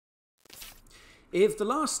If the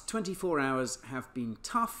last 24 hours have been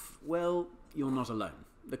tough, well, you're not alone.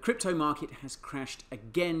 The crypto market has crashed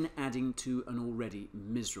again, adding to an already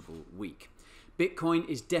miserable week. Bitcoin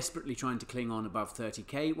is desperately trying to cling on above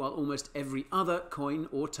 30k, while almost every other coin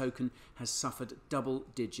or token has suffered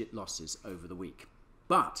double-digit losses over the week.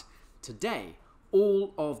 But today,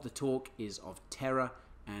 all of the talk is of Terra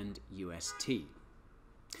and UST.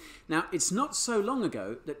 Now, it's not so long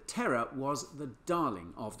ago that Terra was the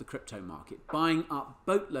darling of the crypto market, buying up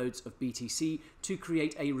boatloads of BTC to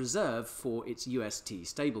create a reserve for its UST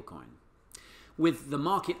stablecoin. With the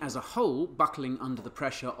market as a whole buckling under the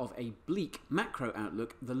pressure of a bleak macro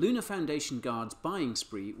outlook, the Luna Foundation Guard's buying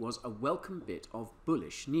spree was a welcome bit of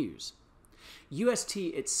bullish news. UST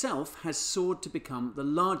itself has soared to become the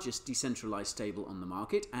largest decentralized stable on the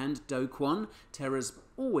market, and Do Kwon, Terra's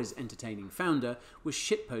always entertaining founder, was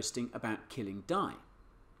shitposting about killing Dai.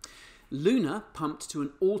 Luna pumped to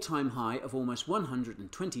an all-time high of almost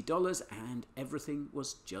 $120, and everything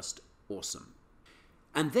was just awesome.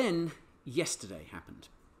 And then yesterday happened.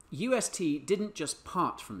 UST didn't just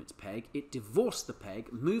part from its peg, it divorced the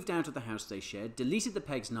peg, moved out of the house they shared, deleted the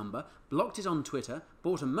peg's number, blocked it on Twitter,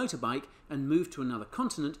 bought a motorbike, and moved to another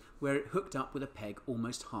continent where it hooked up with a peg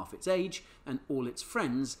almost half its age, and all its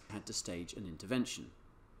friends had to stage an intervention.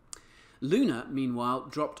 Luna, meanwhile,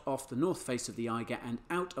 dropped off the north face of the Eiger and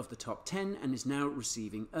out of the top 10 and is now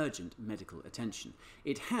receiving urgent medical attention.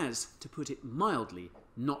 It has, to put it mildly,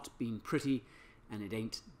 not been pretty, and it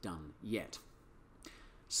ain't done yet.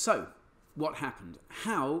 So, what happened?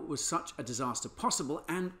 How was such a disaster possible,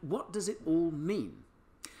 and what does it all mean?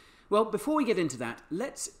 Well, before we get into that,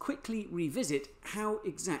 let's quickly revisit how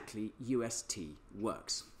exactly UST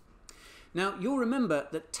works. Now, you'll remember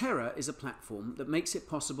that Terra is a platform that makes it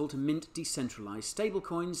possible to mint decentralized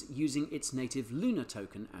stablecoins using its native Luna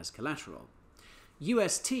token as collateral.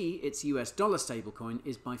 UST, its US dollar stablecoin,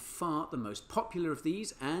 is by far the most popular of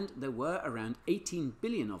these, and there were around 18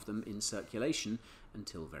 billion of them in circulation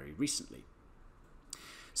until very recently.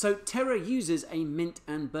 So Terra uses a mint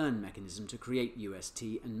and burn mechanism to create UST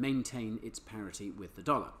and maintain its parity with the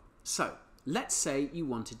dollar. So let's say you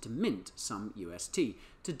wanted to mint some UST.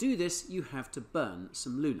 To do this, you have to burn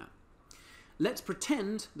some Luna. Let's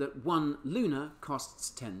pretend that one Luna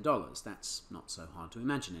costs $10. That's not so hard to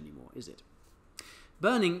imagine anymore, is it?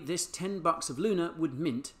 Burning this 10 bucks of Luna would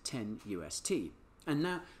mint 10 UST. And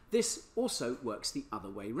now this also works the other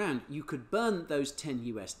way round. You could burn those 10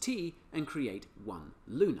 UST and create 1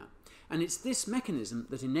 Luna. And it's this mechanism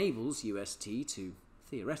that enables UST to,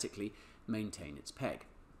 theoretically, maintain its peg.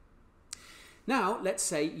 Now, let's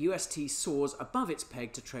say UST soars above its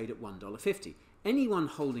peg to trade at $1.50. Anyone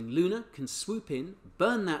holding Luna can swoop in,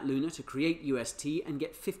 burn that Luna to create UST and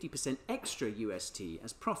get 50% extra UST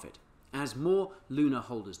as profit. As more Luna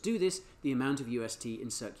holders do this, the amount of UST in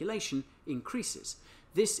circulation increases.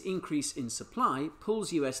 This increase in supply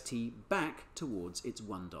pulls UST back towards its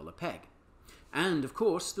 $1 peg. And of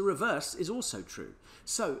course, the reverse is also true.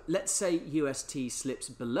 So let's say UST slips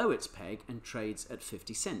below its peg and trades at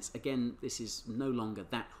 50 cents. Again, this is no longer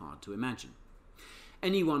that hard to imagine.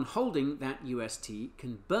 Anyone holding that UST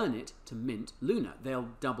can burn it to mint Luna. They'll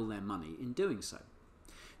double their money in doing so.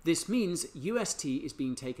 This means UST is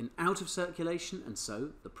being taken out of circulation, and so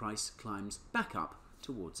the price climbs back up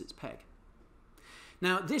towards its peg.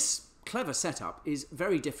 Now, this clever setup is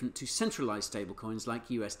very different to centralized stablecoins like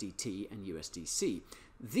USDT and USDC.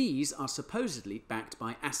 These are supposedly backed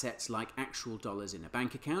by assets like actual dollars in a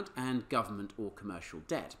bank account and government or commercial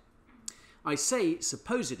debt. I say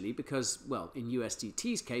supposedly because, well, in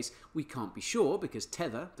USDT's case, we can't be sure because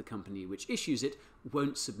Tether, the company which issues it,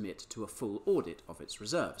 won't submit to a full audit of its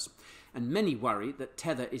reserves. And many worry that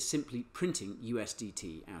Tether is simply printing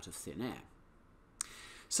USDT out of thin air.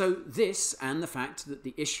 So this, and the fact that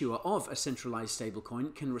the issuer of a centralized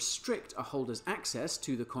stablecoin can restrict a holder's access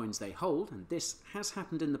to the coins they hold, and this has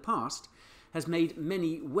happened in the past, has made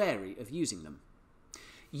many wary of using them.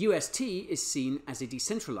 UST is seen as a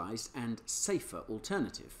decentralized and safer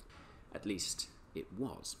alternative. At least it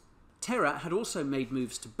was. Terra had also made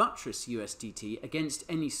moves to buttress USDT against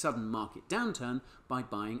any sudden market downturn by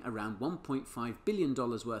buying around $1.5 billion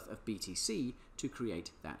worth of BTC to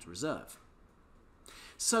create that reserve.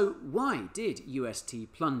 So why did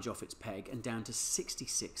UST plunge off its peg and down to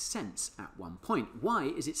 66 cents at one point? Why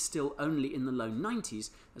is it still only in the low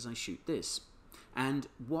 90s as I shoot this? And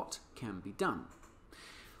what can be done?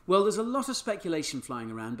 Well, there's a lot of speculation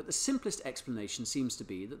flying around, but the simplest explanation seems to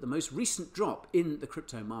be that the most recent drop in the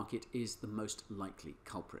crypto market is the most likely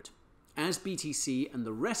culprit. As BTC and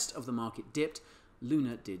the rest of the market dipped,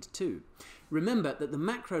 Luna did too. Remember that the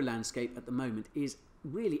macro landscape at the moment is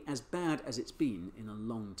really as bad as it's been in a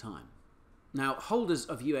long time. Now, holders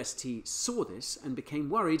of UST saw this and became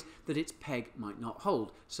worried that its peg might not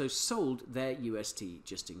hold, so sold their UST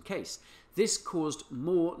just in case. This caused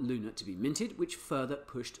more Luna to be minted, which further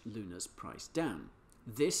pushed Luna's price down.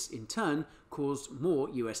 This, in turn, caused more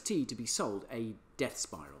UST to be sold, a death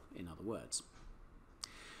spiral, in other words.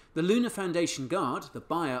 The Luna Foundation Guard, the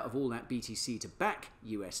buyer of all that BTC to back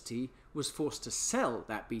UST, was forced to sell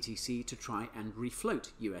that BTC to try and refloat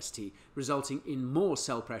UST, resulting in more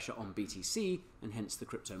sell pressure on BTC and hence the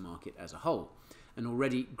crypto market as a whole. An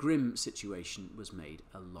already grim situation was made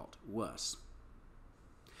a lot worse.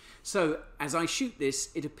 So, as I shoot this,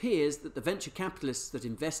 it appears that the venture capitalists that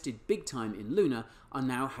invested big time in Luna are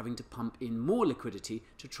now having to pump in more liquidity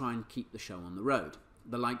to try and keep the show on the road.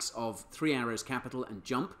 The likes of 3 Arrows Capital and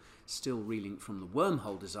Jump, still reeling from the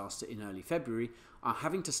wormhole disaster in early February, are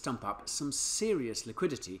having to stump up some serious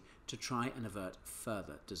liquidity to try and avert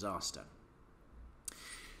further disaster.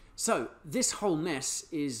 So this whole mess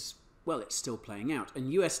is, well, it's still playing out,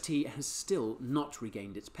 and UST has still not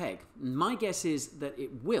regained its peg. My guess is that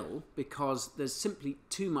it will, because there's simply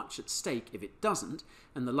too much at stake if it doesn't,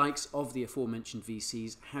 and the likes of the aforementioned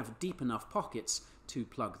VCs have deep enough pockets to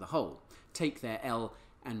plug the hole, take their L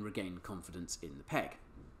and regain confidence in the peg.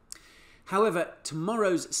 However,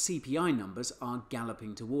 tomorrow's CPI numbers are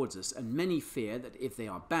galloping towards us, and many fear that if they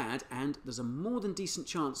are bad, and there's a more than decent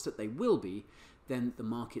chance that they will be, then the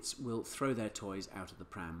markets will throw their toys out of the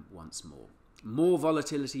pram once more. More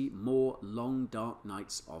volatility, more long dark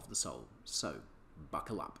nights of the soul. So,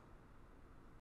 buckle up.